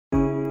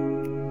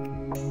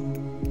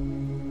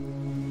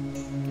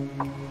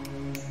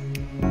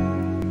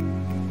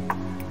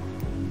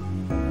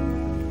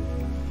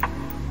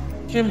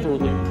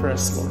Kimberly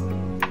Pressler.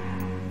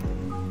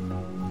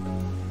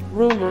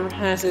 Rumor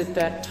has it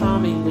that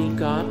Tommy Lee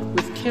got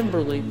with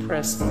Kimberly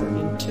Pressler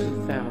in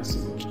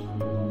 2000.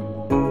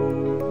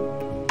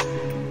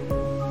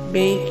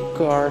 Make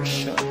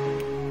Garcia.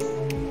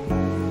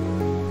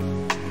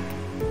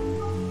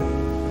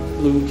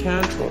 Blue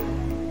Cantrell.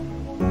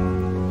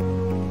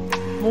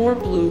 More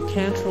Blue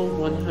Cantrell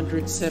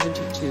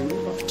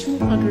 172 of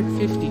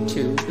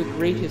 252 the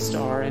greatest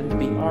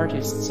R&B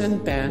artists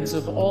and bands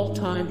of all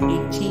time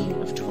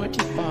 18 of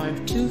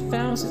 25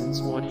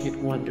 2000s one-hit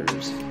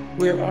wonders.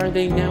 Where are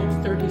they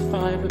now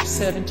 35 of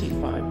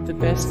 75 the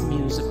best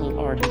musical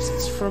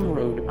artists from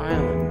Rhode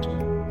Island.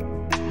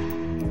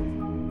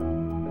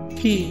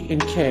 P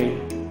and K.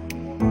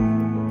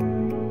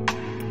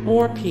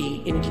 More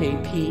P in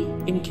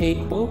K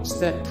quotes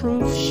that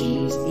prove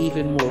she's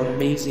even more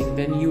amazing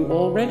than you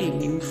already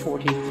knew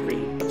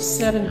 43 of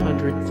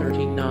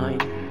 739.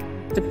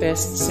 The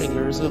best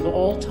singers of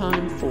all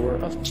time 4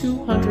 of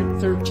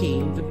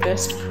 213 the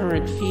best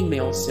current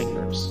female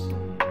singers.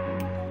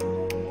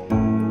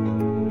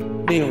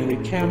 Naomi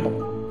Campbell.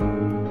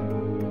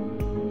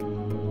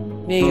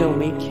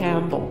 Naomi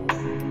Campbell.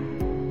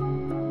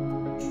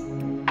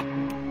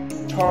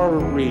 Tara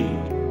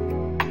Reid.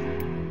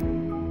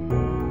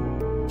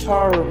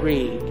 Tara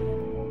Reid.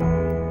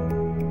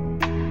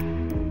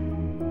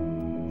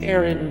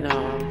 Aaron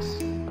Knox.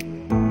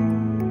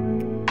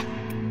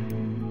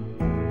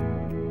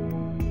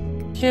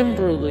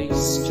 Kimberly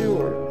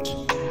Stewart.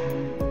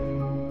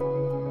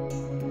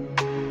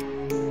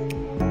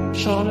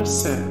 Shauna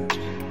Sand.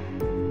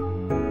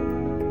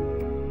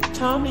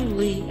 Tommy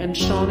Lee and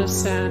Shauna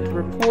Sand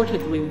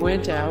reportedly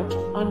went out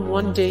on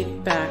one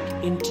date back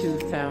in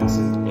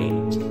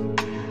 2008.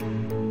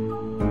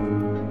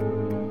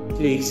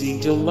 Daisy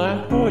De La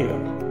Hoya.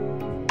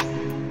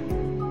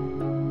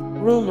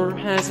 Rumor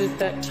has it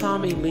that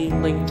Tommy Lee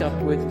linked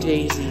up with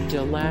Daisy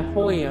De La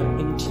Hoya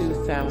in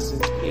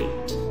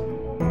 2008.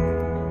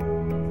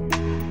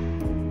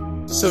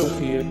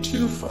 Sofia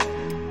Toufa.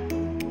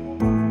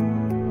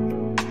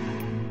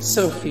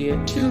 Sofia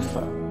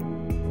Toufa.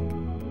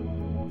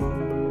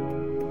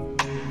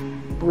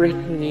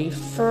 Brittany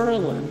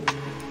Furlan.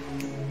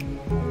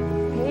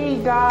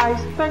 Hey guys,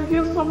 thank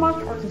you so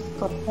much for the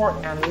support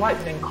and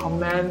likes and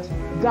comments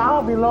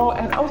down below,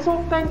 and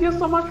also thank you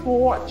so much for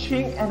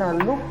watching, and I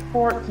look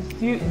forward to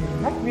see you in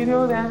the next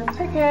video. Then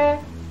take care,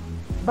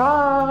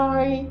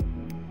 bye.